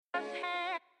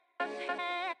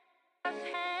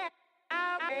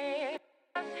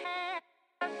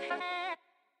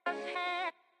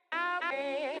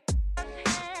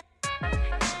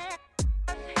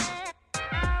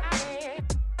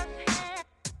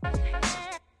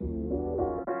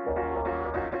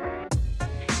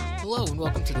Hello and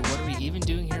welcome to the What Are We Even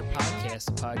Doing Here podcast,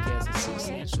 a podcast that seeks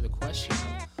to answer the question,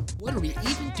 what are we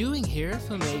even doing here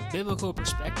from a biblical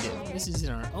perspective? This is in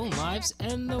our own lives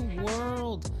and the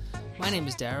world. My name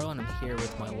is Daryl and I'm here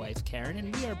with my wife Karen,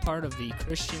 and we are part of the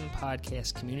Christian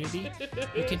podcast community.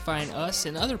 You can find us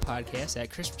and other podcasts at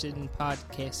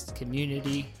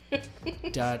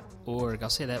christianpodcastcommunity.org. I'll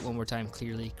say that one more time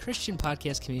clearly,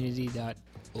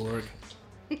 christianpodcastcommunity.org.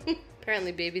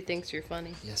 Apparently baby thinks you're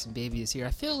funny. Yes, and baby is here.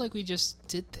 I feel like we just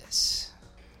did this.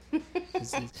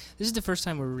 This is the first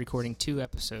time we're recording 2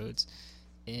 episodes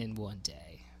in one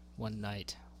day, one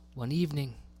night, one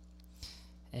evening.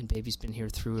 And baby's been here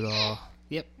through it all.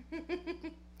 Yep.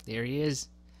 There he is.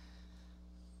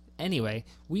 Anyway,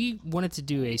 we wanted to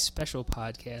do a special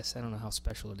podcast. I don't know how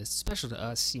special it is. It's special to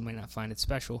us. You might not find it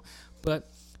special.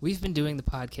 But we've been doing the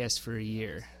podcast for a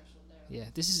year. Yeah,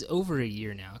 this is over a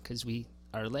year now because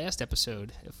our last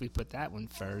episode, if we put that one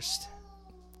first,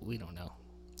 we don't know.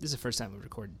 This is the first time we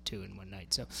recorded 2 in one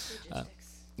night. So,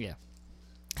 yeah.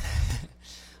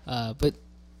 But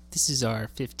this is our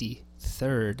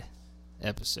 53rd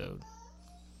episode.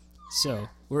 So,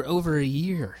 we're over a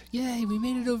year. Yay, we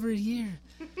made it over a year.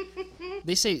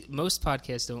 They say most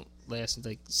podcasts don't last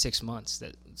like 6 months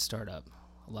that start up.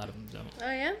 A lot of them don't.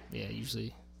 Oh, yeah? Yeah,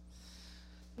 usually.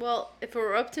 Well, if it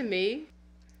were up to me...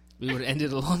 We would have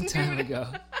ended a long time ago.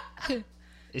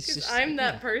 It's just I'm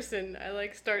that person. I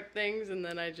start things and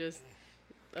then I just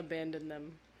abandon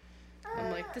them. I'm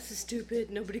like, this is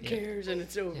stupid. Nobody cares, and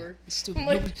it's over. Yeah, it's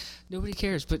stupid. Nobody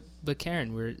cares. But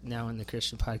Karen, we're now in the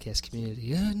Christian podcast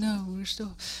community. No, we're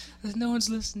still. No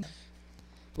one's listening.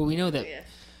 But we know that. Yeah.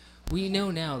 We know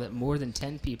now that more than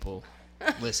 10 people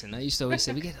listen. I used to always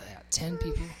say we get 10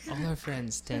 people. All our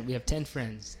friends. 10. We have 10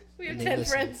 friends. We have 10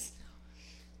 friends.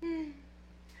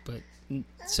 But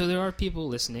so there are people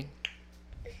listening,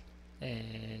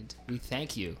 and we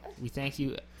thank you. We thank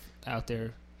you out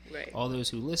there, right. All those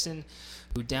who listen,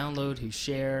 who download, who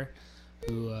share,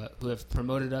 who have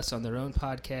promoted us on their own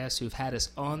podcast, who've had us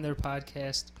on their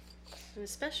podcast. And a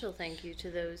special thank you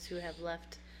to those who have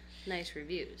left nice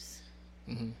reviews.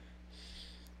 Mm-hmm.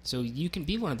 So you can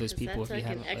be one of those people if you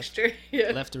haven't left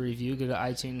a review. Go to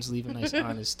iTunes, leave a nice,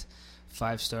 honest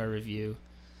 5-star review.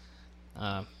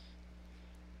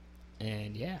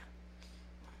 And yeah,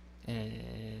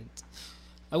 and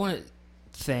I want to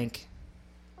thank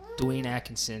Dwayne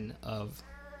Atkinson of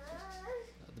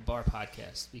the Bar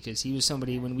Podcast, because he was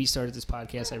somebody when we started this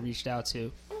podcast I reached out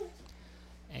to,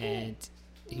 and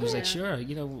he was like, sure,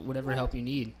 whatever help you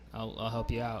need, I'll help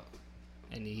you out.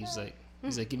 And he's like,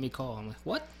 give me a call. I'm like,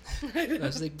 what? I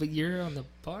was like, but you're on the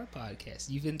Bar Podcast.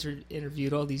 You've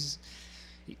interviewed all these.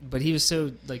 But he was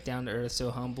so down to earth, so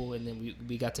humble, and then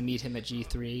we got to meet him at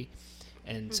G3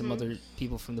 and some other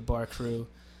people from the bar crew,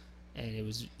 and it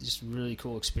was just a really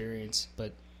cool experience.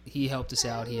 But he helped us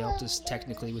out. He helped us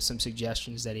technically with some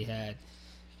suggestions that he had,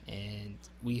 and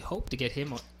we hope to get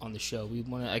him on the show.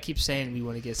 I keep saying we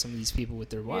want to get some of these people with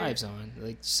their wives on,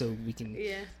 so we can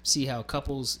see how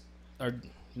couples are,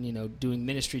 doing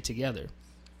ministry together.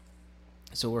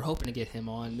 So we're hoping to get him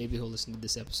on. Maybe he'll listen to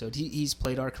this episode. He's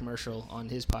played our commercial on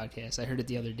his podcast. I heard it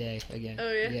the other day again.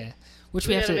 Oh, yeah? Yeah. Which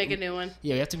we have to make a new one.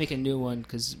 Yeah, we have to make a new one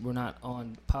because we're not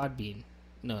on Podbean.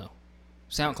 No.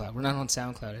 SoundCloud. We're not on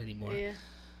SoundCloud anymore. Yeah.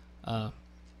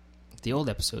 The old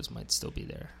episodes might still be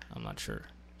there. I'm not sure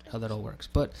how that all works.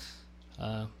 But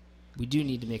we do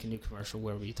need to make a new commercial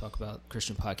where we talk about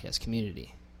Christian podcast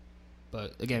community.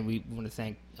 But again, we want to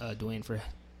thank Dwayne for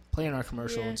playing our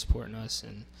commercial and supporting us.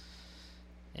 And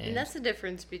that's the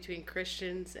difference between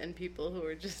Christians and people who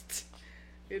are just,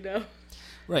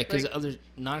 Right, because other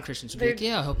non-Christians would be like,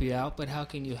 I'll help you out, but how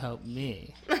can you help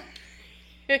me?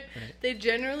 Right. They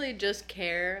generally just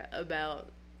care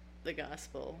about the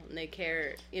gospel, and they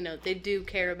care, they do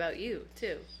care about you,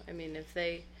 too. I mean, if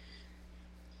they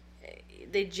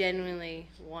genuinely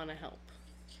want to help.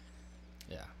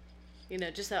 Yeah.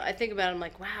 Just how I think about it, I'm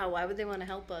like, wow, why would they want to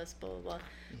help us, blah, blah, blah.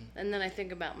 Mm-hmm. And then I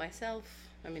think about myself.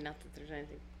 I mean, not that there's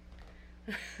anything.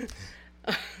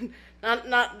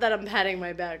 not that I'm patting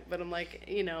my back, but I'm like,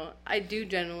 I do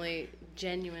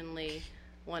genuinely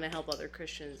want to help other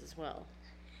Christians as well.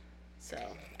 So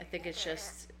I think it's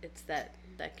that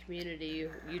community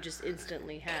you just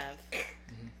instantly have.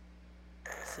 Mm-hmm.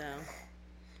 So.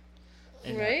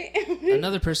 And, right?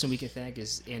 Another person we can thank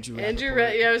is Andrew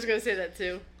Rappaport. Yeah, I was going to say that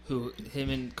too. Him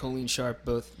and Colleen Sharp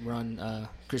both run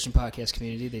Christian podcast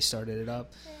community. They started it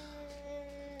up.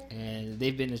 And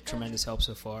they've been a tremendous help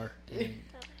so far. And,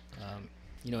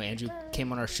 Andrew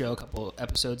came on our show a couple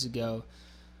episodes ago.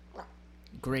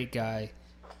 Great guy.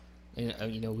 And,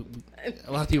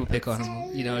 a lot of people pick on him.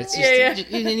 It's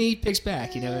just, and he picks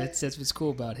back. That's what's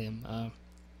cool about him.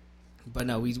 But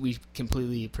no, we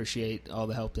completely appreciate all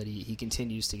the help that he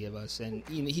continues to give us, and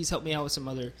he's helped me out with some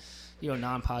other,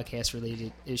 non-podcast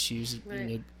related issues.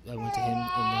 Right. I went to him,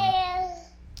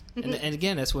 and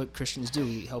again, that's what Christians do.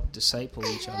 We help disciple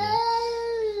each other,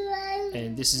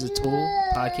 and this is a tool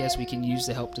podcast we can use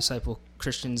to help disciple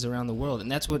Christians around the world,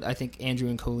 and that's what I think Andrew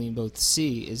and Colleen both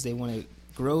see is they want to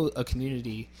grow a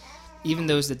community, even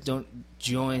those that don't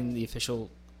join the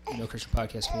official Christian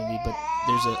podcast community, but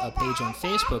there's a page on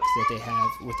Facebook that they have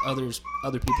with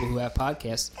other people who have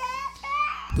podcasts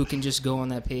who can just go on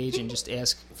that page and just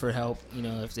ask for help.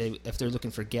 If they're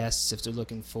looking for guests, if they're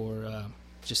looking for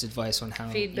just advice on how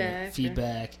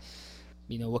feedback.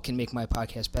 What can make my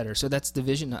podcast better. So that's the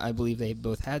vision I believe they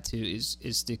both had to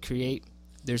is to create.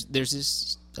 There's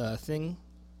this thing,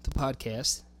 the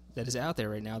podcast that is out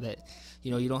there right now that.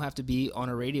 You don't have to be on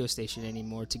a radio station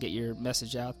anymore to get your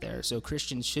message out there. So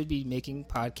Christians should be making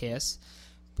podcasts,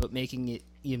 but making it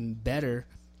even better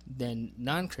than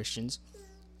non-Christians.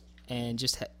 And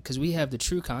just because we have the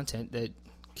true content that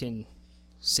can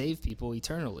save people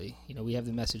eternally. We have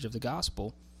the message of the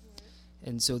gospel.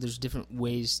 And so there's different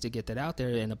ways to get that out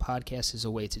there, and a podcast is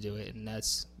a way to do it. And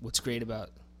that's what's great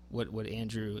about what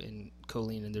Andrew and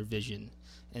Colleen and their vision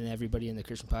and everybody in the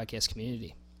Christian podcast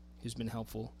community who's been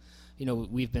helpful.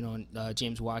 We've been on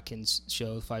James Watkins'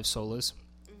 show, Five Solas.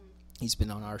 Mm-hmm. He's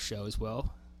been on our show as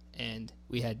well. And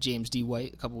we had James D.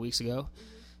 White a couple weeks ago.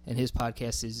 Mm-hmm. And his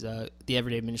podcast is the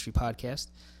Everyday Ministry Podcast.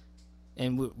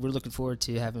 And we're looking forward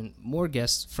to having more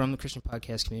guests from the Christian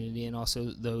podcast community and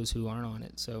also those who aren't on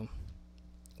it. So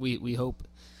we hope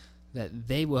that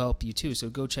they will help you too. So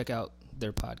go check out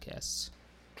their podcasts.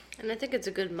 And I think it's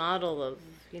a good model of,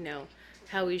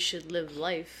 how we should live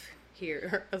life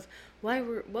here, of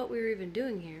what we're even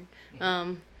doing here,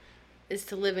 is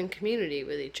to live in community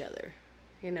with each other,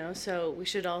 so we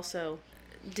should also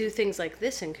do things like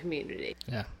this in community.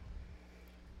 Yeah,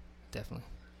 definitely.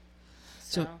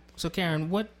 So Karen,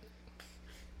 what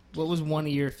was one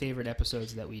of your favorite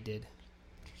episodes that we did?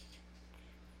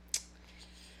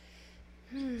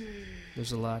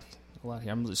 There's a lot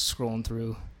here. I'm just scrolling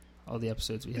through all the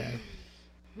episodes we have.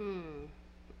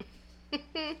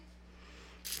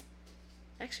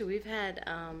 Actually, we've had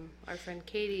our friend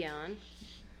Katie on,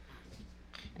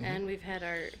 and we've had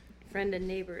our friend and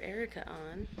neighbor Erica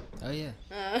on. Oh yeah.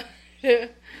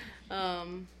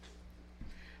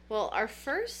 Well, our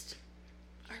first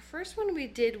one we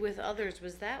did with others,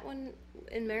 was that one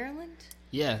in Maryland?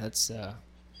 Yeah, that's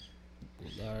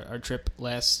our trip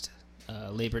last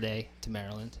Labor Day to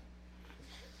Maryland.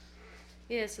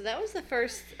 Yeah, so that was the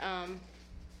first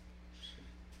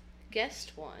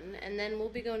guest one, and then we'll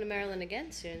be going to Maryland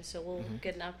again soon, so we'll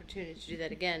get an opportunity to do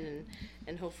that again,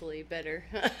 and hopefully better,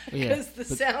 because the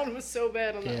sound was so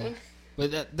bad on that one.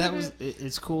 But that was,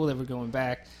 it's cool that we're going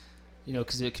back,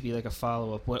 because it could be like a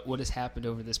follow-up. What has happened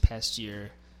over this past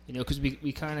year, because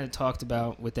we kind of talked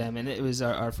about with them, and it was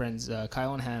our friends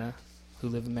Kyle and Hannah, who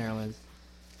live in Maryland,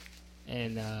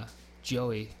 and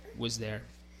Joey was there.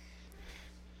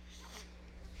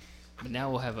 But now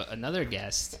we'll have another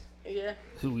guest. Yeah.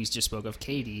 Who we just spoke of,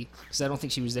 Katie, because I don't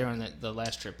think she was there on the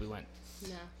last trip we went.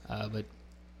 No. But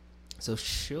so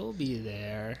she'll be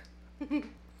there.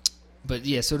 But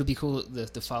yeah, so it'll be cool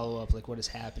to follow up, like what has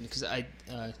happened, because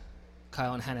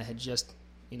Kyle and Hannah had just,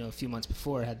 a few months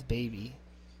before had the baby,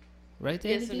 right?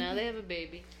 Yeah. So now they have a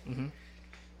baby. Mm-hmm.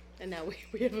 And now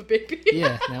we have a baby.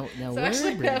 Yeah. Now so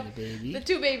we're bringing the baby. The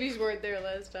two babies weren't there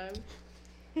last time.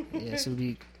 Yeah. So it'll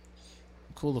be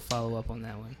cool to follow up on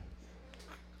that one.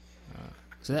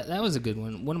 So that was a good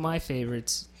one. One of my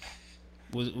favorites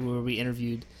was where we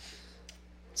interviewed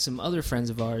some other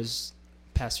friends of ours,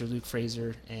 Pastor Luke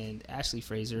Fraser and Ashley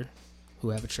Fraser, who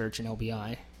have a church in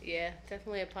LBI. Yeah,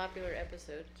 definitely a popular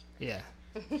episode. Yeah.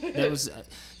 That was,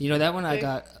 that one I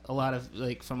got a lot of,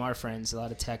 from our friends, a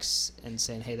lot of texts and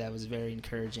saying, hey, that was a very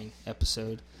encouraging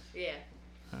episode. Yeah.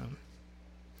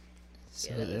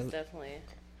 So that was definitely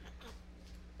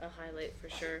a highlight for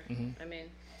sure. Mm-hmm. I mean,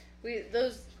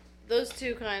 those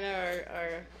two kind of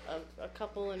are a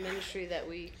couple in ministry that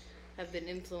we have been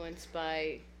influenced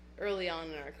by early on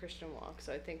in our Christian walk.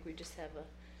 So I think we just have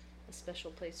a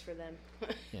special place for them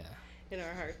in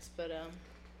our hearts. But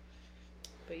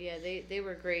yeah, they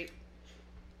were great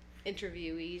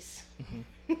interviewees.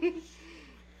 Mm-hmm.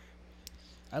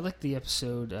 I like the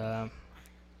episode where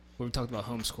we talked about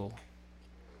homeschool.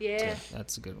 Yeah. So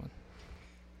that's a good one.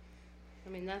 I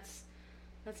mean, that's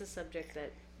a subject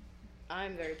that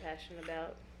I'm very passionate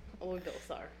about. Well, we both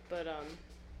are, but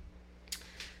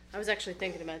I was actually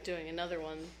thinking about doing another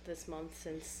one this month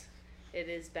since it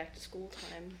is back to school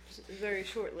time very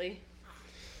shortly.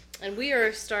 And we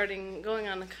are going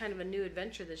on a kind of a new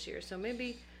adventure this year, so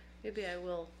maybe I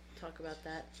will talk about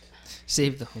that.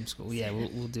 Save the homeschool. Yeah,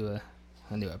 we'll do a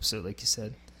new episode, like you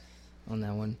said, on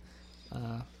that one.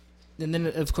 And then,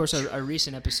 of course, our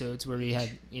recent episodes where we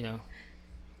had,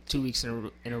 2 weeks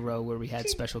in a row where we had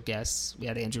special guests. We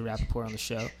had Andrew Rappaport on the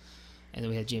show, and then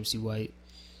we had James C. White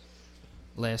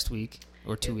last week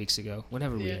or 2 weeks ago.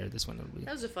 Whenever we aired this one.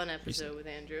 That was a fun episode with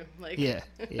Andrew. Yeah.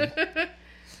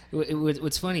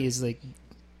 What's funny is, like,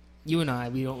 you and I,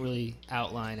 we don't really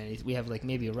outline anything. We have, like,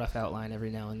 maybe a rough outline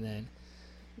every now and then.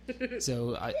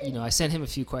 So, I sent him a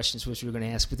few questions which we were going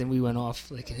to ask, but then we went off,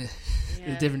 like, in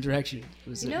a different direction.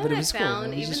 But what I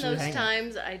found? Cool. Even those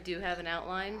times I do have an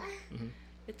outline,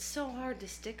 it's so hard to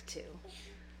stick to.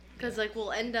 Because, like,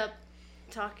 we'll end up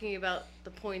talking about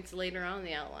the points later on in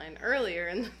the outline earlier,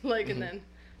 and, like, and then,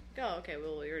 oh, okay,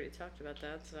 well, we already talked about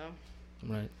that, so.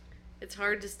 Right. It's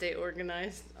hard to stay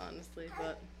organized, honestly,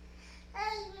 but.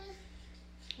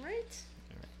 Right?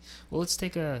 Well, let's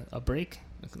take a break,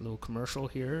 a little commercial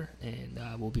here, and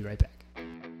we'll be right back.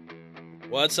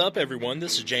 What's up, everyone?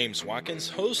 This is James Watkins,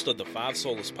 host of the Five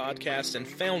Solas podcast and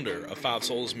founder of Five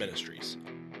Solas Ministries.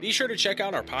 Be sure to check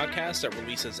out our podcast that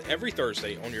releases every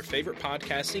Thursday on your favorite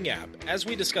podcasting app as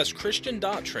we discuss Christian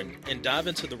doctrine and dive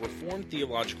into the Reformed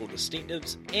theological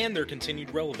distinctives and their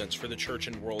continued relevance for the church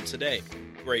and world today.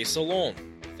 Grace alone,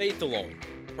 faith alone,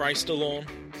 Christ alone,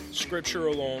 Scripture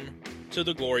alone, to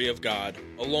the glory of God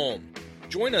alone.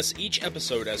 Join us each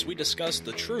episode as we discuss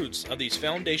the truths of these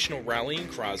foundational rallying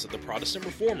cries of the Protestant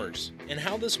Reformers and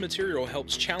how this material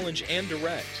helps challenge and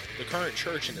direct the current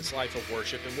church in its life of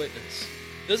worship and witness.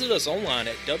 Visit us online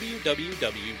at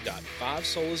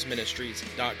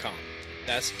www.fivesolasministries.com.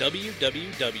 That's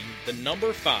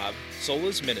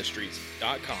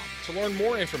www.5solasministries.com to learn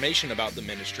more information about the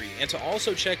ministry and to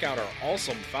also check out our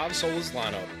awesome Five Solas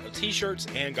lineup of t-shirts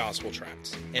and gospel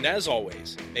tracts. And as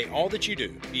always, may all that you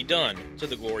do be done to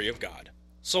the glory of God.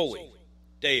 Soli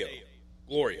Deo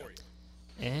Gloria.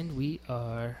 And we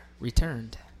are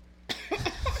returned.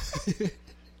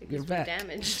 We're back.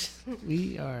 Damaged.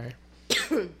 We are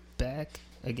back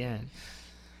again.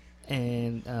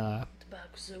 And the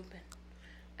box is open.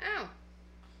 Ow.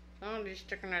 Somebody's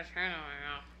sticking their hand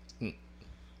in my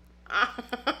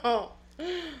mouth. Ow.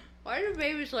 Why do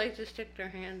babies like to stick their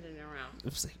hands in their mouth?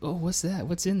 It's like, oh, what's that?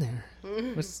 What's in there?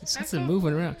 What's something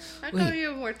moving around? I thought you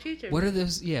have more teeth. What are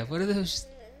those? Yeah, what are those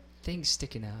things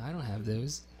sticking out? I don't have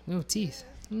those. No teeth.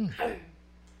 Yeah,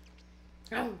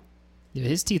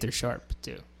 his teeth are sharp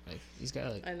too. Like, he's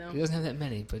got like, I know. He doesn't have that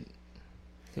many, but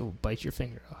he'll bite your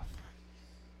finger off.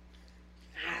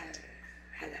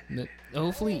 But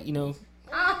hopefully,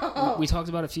 we talked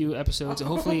about a few episodes, and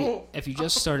hopefully, if you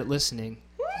just started listening,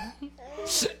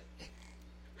 to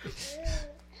the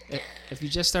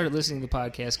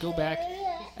podcast, go back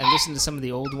and listen to some of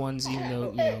the old ones, even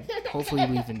though, hopefully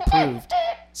we've improved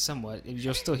somewhat.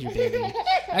 You'll still hear Baby.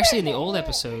 Actually, in the old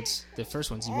episodes, the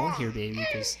first ones, you won't hear Baby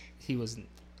because he wasn't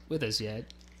with us yet.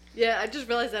 Yeah, I just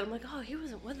realized that. I'm like, oh, he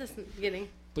wasn't with us in the beginning.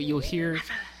 But you'll hear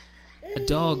a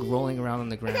dog rolling around on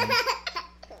the ground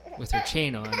with her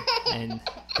chain on, and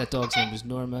that dog's name was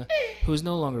Norma, who is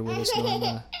no longer with us.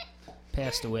 Norma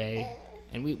passed away,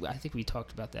 and I think we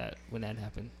talked about that when that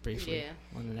happened briefly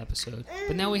on an episode.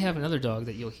 But now we have another dog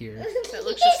that you'll hear. That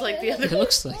looks just like the other dog. It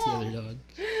looks like the other dog.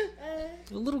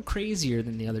 A little crazier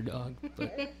than the other dog,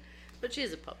 but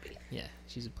she's a puppy. Yeah,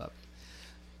 she's a puppy.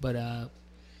 But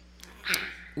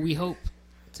we hope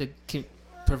to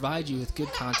provide you with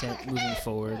good content moving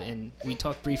forward, and we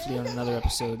talked briefly on another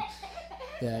episode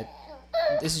that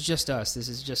this is just us. This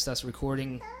is just us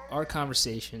recording our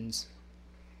conversations.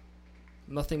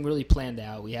 Nothing really planned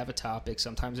out. We have a topic.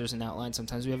 Sometimes there's an outline.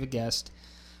 Sometimes we have a guest.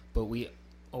 But we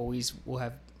always will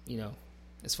have,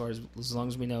 as long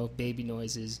as we know, baby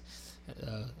noises.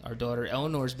 Our daughter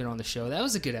Eleanor's been on the show. That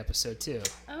was a good episode too.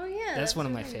 Oh yeah, that's one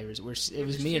of my favorites. It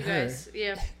was me and her.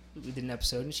 Yeah, we did an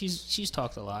episode, and she's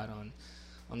talked a lot on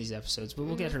these episodes. But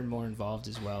we'll get her more involved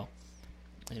as well,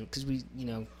 because we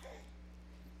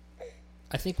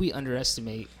I think we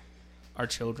underestimate our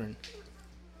children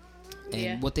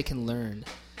and what they can learn.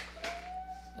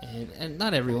 And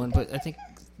not everyone, but I think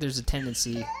there's a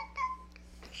tendency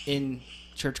in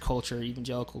church culture,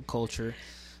 evangelical culture,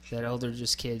 that they're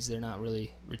just kids. They're not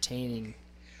really retaining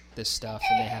this stuff,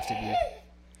 and they have to be.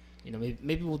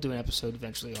 Maybe we'll do an episode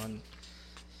eventually on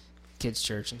kids'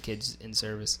 church and kids in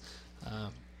service.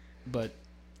 But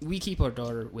we keep our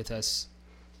daughter with us,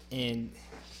 and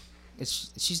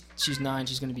she's 9.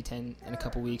 She's going to be 10 in a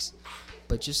couple weeks.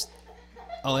 But just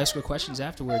I'll ask her questions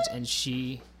afterwards, and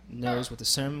she knows what the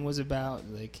sermon was about.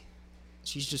 Like,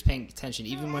 she's just paying attention.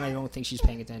 Even when I don't think she's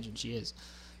paying attention, she is.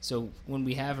 So when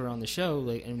we have her on the show,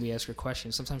 like, and we ask her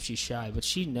questions, sometimes she's shy, but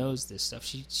she knows this stuff.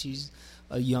 She's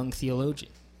a young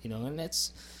theologian, and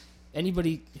that's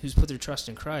anybody who's put their trust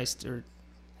in Christ or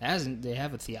hasn't. They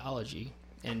have a theology,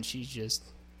 and she just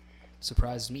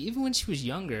surprises me. Even when she was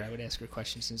younger, I would ask her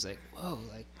questions, and it's like, whoa,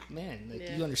 like, man,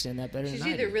 like, you understand that better She's than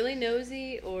I do. She's either really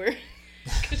nosy or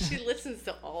because she listens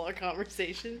to all our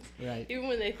conversations, right? Even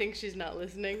when they think she's not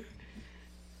listening.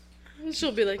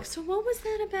 She'll be like, so what was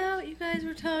that about you guys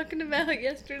were talking about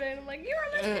yesterday? And I'm like, you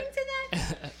were listening to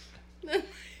that?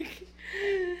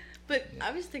 But yeah.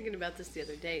 I was thinking about this the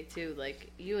other day, too.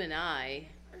 Like, you and I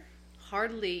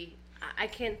I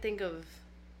can't think of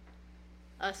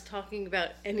us talking about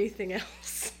anything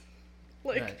else.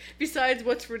 Like, right. Besides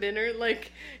what's for dinner.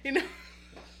 Like,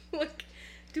 like,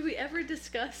 do we ever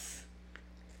discuss?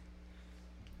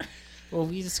 Well,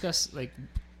 we discuss, like,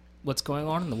 what's going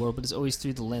on in the world, but it's always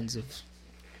through the lens of,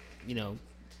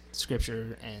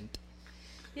 Scripture and,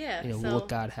 so what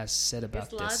God has said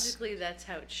about this. Logically, that's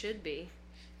how it should be.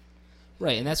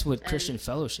 Right, and that's what Christian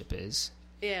fellowship is.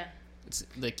 Yeah. It's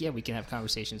like, we can have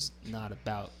conversations not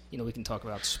about, we can talk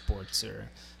about sports or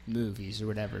movies or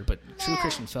whatever, but true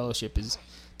Christian fellowship is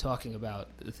talking about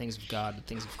the things of God, the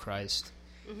things of Christ.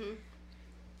 Mm-hmm.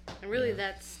 And really,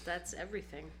 that's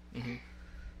everything. Mm-hmm.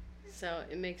 So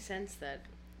it makes sense that.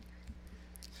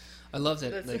 I love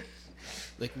that,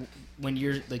 like when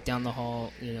you're like down the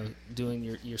hall, doing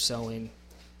your sewing.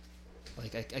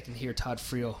 Like I can hear Todd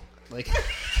Friel, like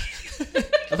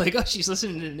I'm like, oh, she's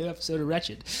listening to a new episode of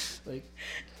Wretched, like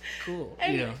cool,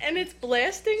 And it's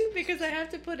blasting because I have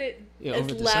to put it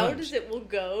as loud as it will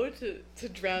go to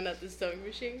drown out the sewing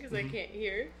machine because I can't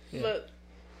hear. Yeah. But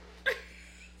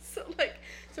so like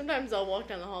sometimes I'll walk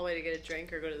down the hallway to get a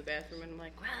drink or go to the bathroom and I'm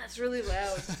like, wow, that's really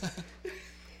loud.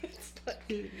 It's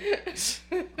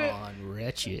like on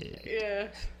Wretched. Yeah.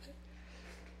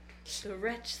 The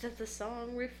wretch that the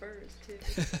song refers to.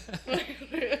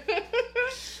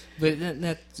 But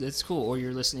that's cool. Or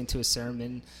you're listening to a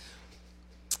sermon,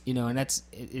 and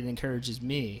it encourages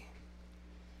me,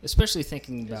 especially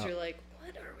thinking about. You're like,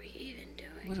 what are we even doing?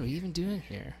 What are we even doing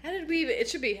here? How did we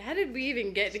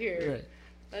even get here? Right.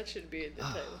 That should be the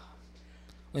title.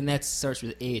 And that starts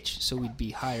with H, so we'd be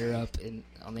higher up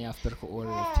on the alphabetical order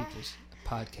of people's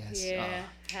podcasts. Yeah.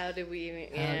 How did we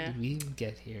even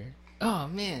get here? Oh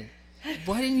man,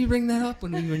 why didn't you bring that up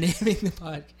when we were naming the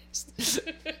podcast?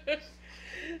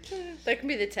 That can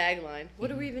be the tagline. What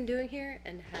are we even doing here,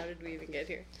 and how did we even get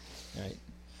here? Right.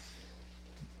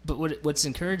 But what's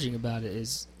encouraging about it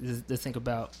is to think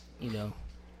about,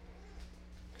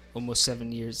 almost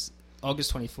 7 years.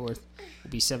 August 24th will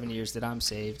be 7 years that I'm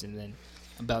saved, and then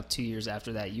about 2 years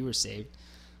after that you were saved.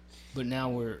 But now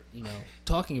we're,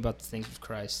 talking about the things of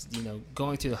Christ,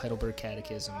 going through the Heidelberg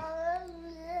Catechism,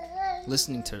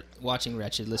 watching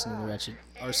Wretched, listening to Wretched,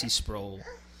 R.C. Sproul,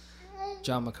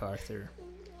 John MacArthur,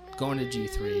 going to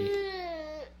G3,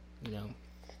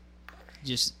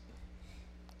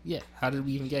 how did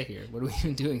we even get here? What are we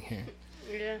even doing here?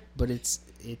 Yeah. But it's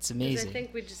amazing. I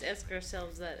think we just ask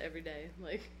ourselves that every day.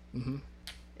 Like, mm-hmm.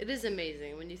 It is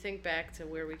amazing when you think back to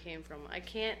where we came from. I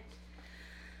can't,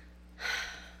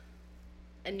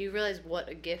 and you realize what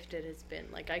a gift it has been.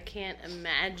 Like, I can't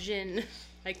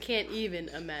even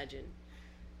imagine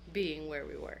being where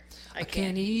we were. I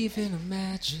can't even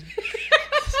imagine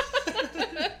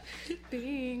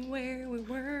being where we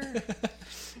were.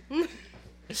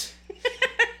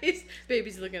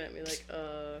 Baby's looking at me like,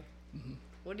 mm-hmm.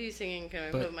 What are you singing? Can I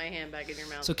put my hand back in your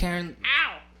mouth? So Karen,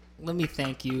 ow! Let me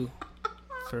thank you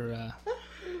for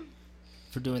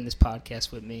doing this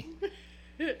podcast with me.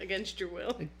 Against your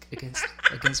will.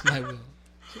 Against my will.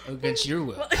 Against your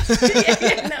will.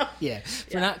 No. Yeah.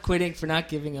 For not quitting, for not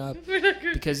giving up.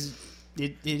 Because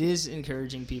it is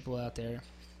encouraging people out there.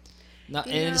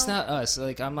 It's not us.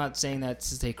 Like, I'm not saying that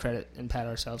to take credit and pat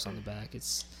ourselves on the back.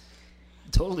 It's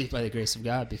totally by the grace of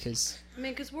God, because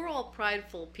we're all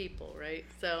prideful people, right?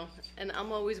 So, and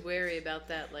I'm always wary about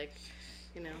that. Like,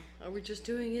 are we just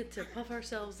doing it to puff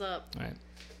ourselves up? Right.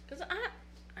 Because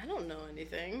I don't know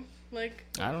anything. Like,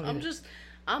 I don't know.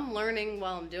 I'm learning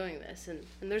while I'm doing this, and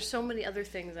there's so many other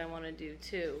things I want to do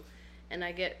too, and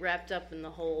I get wrapped up in the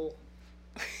whole.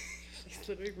 He's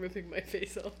literally ripping my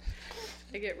face off.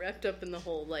 I get wrapped up in the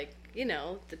whole, like,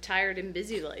 the tired and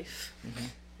busy life. Mm-hmm.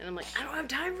 And I'm like, I don't have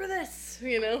time for this,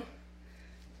 Ain't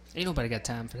nobody got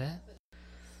time for that.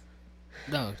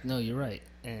 No, you're right.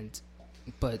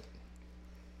 But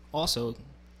also,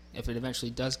 if it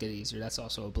eventually does get easier, that's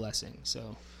also a blessing.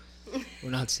 So We're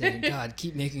not saying, God,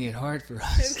 keep making it hard for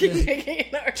us. Keep making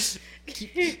it hard.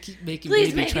 Keep making Please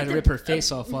baby make try it to rip her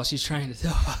face off while she's trying to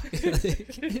talk.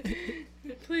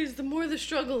 Please, the more the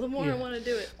struggle, the more I want to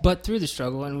do it. But through the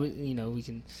struggle, and we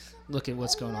can look at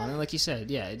what's going on. And like you said,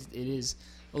 yeah, it is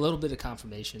a little bit of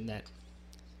confirmation that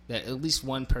at least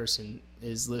one person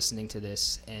is listening to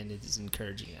this and it is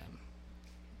encouraging them.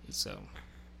 So,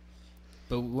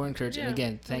 but we're encouraging. And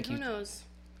again, thank you. Who knows?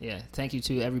 Yeah, thank you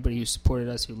to everybody who supported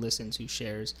us, who listens, who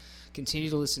shares. Continue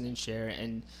to listen and share.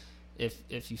 And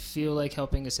if you feel like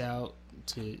helping us out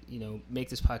to make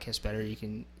this podcast better, you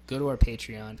can go to our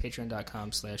Patreon,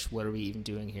 patreon.com/what are we even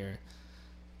doing here,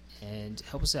 and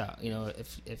help us out.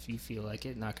 If you feel like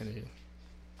it, not going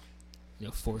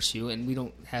to force you, and we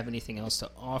don't have anything else to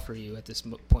offer you at this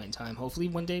point in time. Hopefully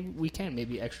one day we can,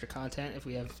 maybe extra content if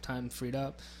we have time freed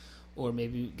up, or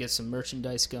maybe get some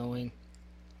merchandise going,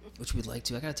 which we'd like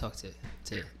to. I got to talk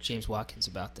to James Watkins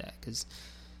about that, because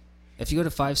if you go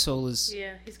to Five Solas,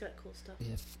 yeah, he's got cool stuff.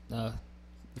 The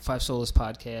Five Solas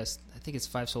podcast, I think it's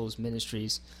Five Solas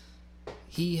Ministries.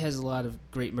 He has a lot of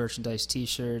great merchandise,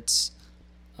 T-shirts.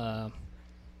 I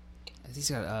think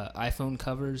he's got iPhone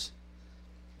covers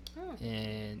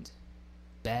and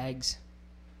bags.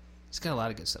 He's got a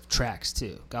lot of good stuff. Tracks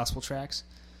too, gospel tracks.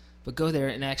 But go there,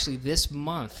 and actually this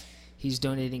month he's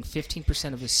donating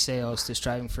 15% of his sales to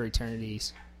Striving for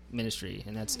Eternity's ministry,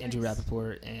 and that's Andrew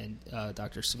Rappaport and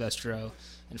Dr. Silvestro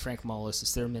and Frank Mullis.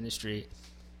 It's their ministry,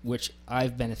 which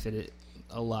I've benefited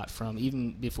a lot from,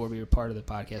 even before we were part of the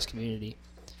podcast community.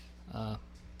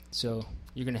 So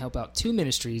you're going to help out two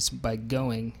ministries by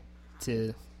going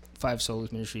to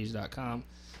fivesolasministries.com.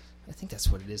 I think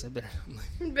that's what it is. I better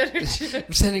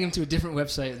I'm sending them to a different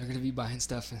website. They're going to be buying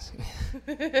stuff,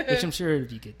 which I'm sure it'd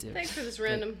be good too. Thanks for this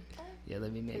random. Yeah,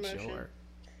 let me make promotion. sure.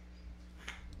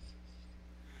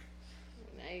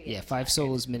 Yeah,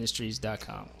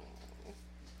 fivesolasministries.com.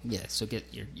 Yeah, so get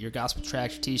your gospel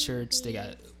tracks, your T-shirts. They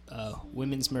got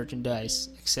women's merchandise,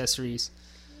 accessories,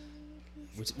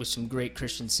 with some great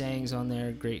Christian sayings on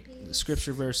there, great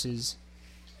scripture verses.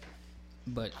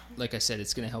 But like I said,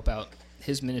 it's going to help out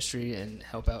his ministry and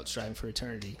help out Striving for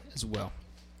Eternity as well.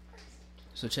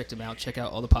 So check them out. Check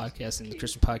out all the podcasts in the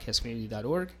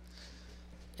ChristianPodcastCommunity.org,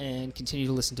 and continue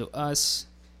to listen to us.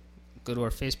 Go to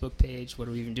our Facebook page, What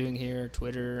Are We Even Doing Here,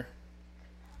 Twitter.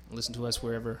 Listen to us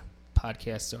wherever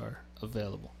podcasts are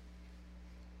available.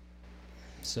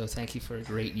 So thank you for a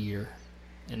great year,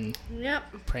 and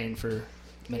praying for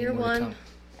many year more to come.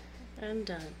 One and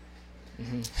done.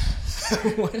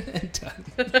 Mm-hmm. One and done.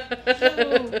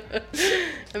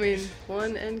 I mean,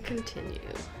 one and continue.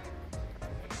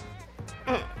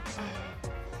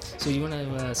 So you want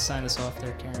to sign us off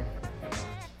there, Karen?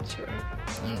 Sure.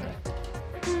 All right.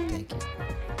 Thank you.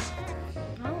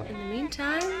 Well, in the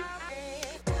meantime,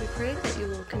 we pray that you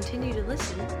will continue to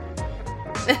listen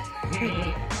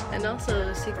and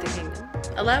also seek the kingdom.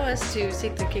 Allow us to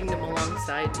seek the kingdom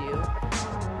alongside you,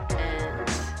 and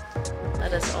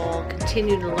let us all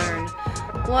continue to learn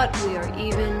what we are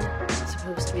even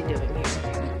supposed to be doing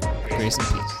here. Grace and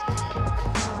peace.